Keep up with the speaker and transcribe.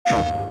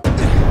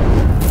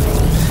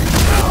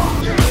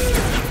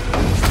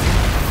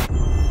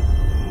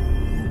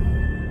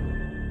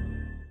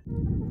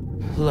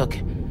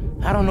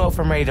don't know if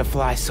I'm ready to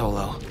fly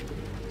solo.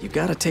 You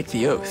gotta take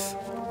the oath.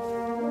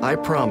 I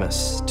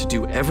promise to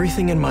do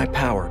everything in my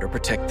power to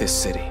protect this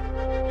city.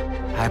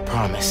 I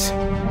promise.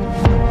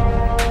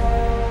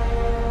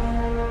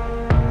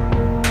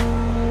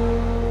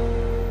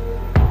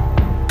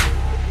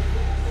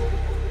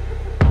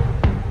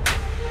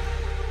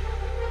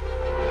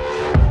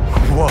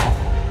 Whoa.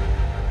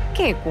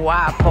 Qué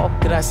guapo.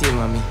 Gracias,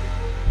 mami.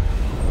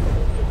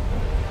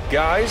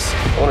 Guys,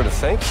 I wanted to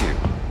thank you.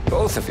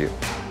 Both of you.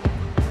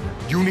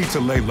 You need to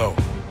lay low.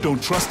 Don't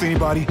trust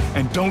anybody,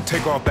 and don't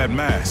take off that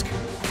mask.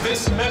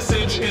 This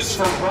message is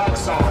from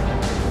Roxxon.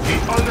 The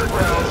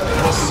underground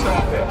will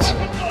stop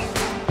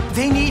it.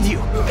 They need you.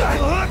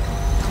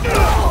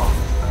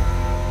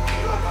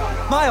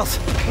 Miles,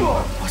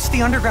 what's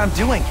the underground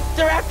doing?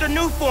 They're after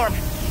Nuform.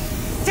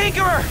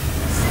 Tinkerer,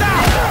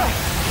 stop!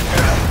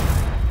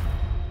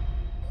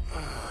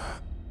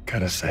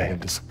 Gotta say, I'm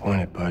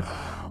disappointed, bud.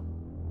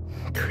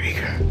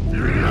 Krieger.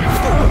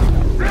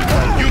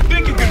 You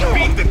think you can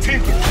beat the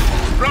Tinker?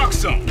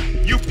 Roxxon,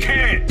 you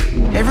can't!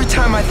 Every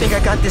time I think I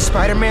got this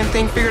Spider-Man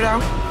thing figured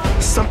out,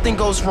 something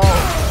goes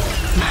wrong.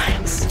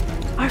 Miles,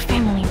 our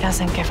family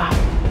doesn't give up.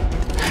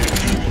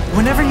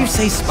 Whenever you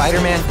say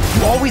Spider-Man,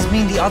 you always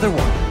mean the other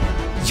one.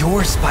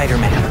 You're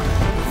Spider-Man.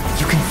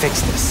 You can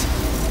fix this.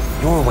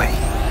 Your way.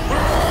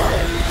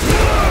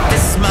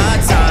 This is my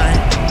time.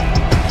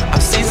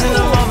 I'm seizing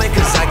the moment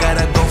cause I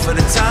gotta go for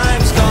the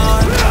time's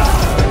gone.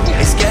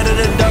 Ain't scared of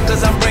the dark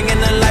cause I'm bringing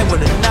the light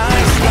with a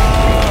nice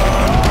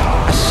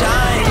dawn. I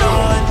shine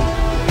on.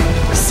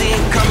 I see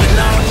it coming,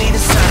 I don't need a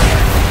sign.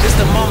 Just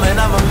a moment,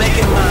 I'ma make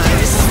it mine.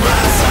 This is my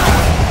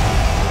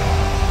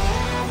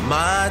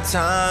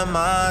time.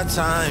 My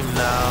time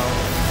now.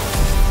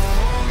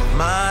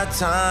 My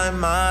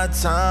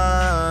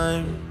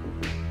time.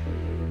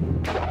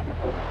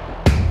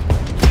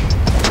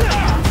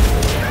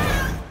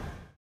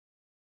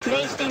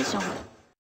 PlayStation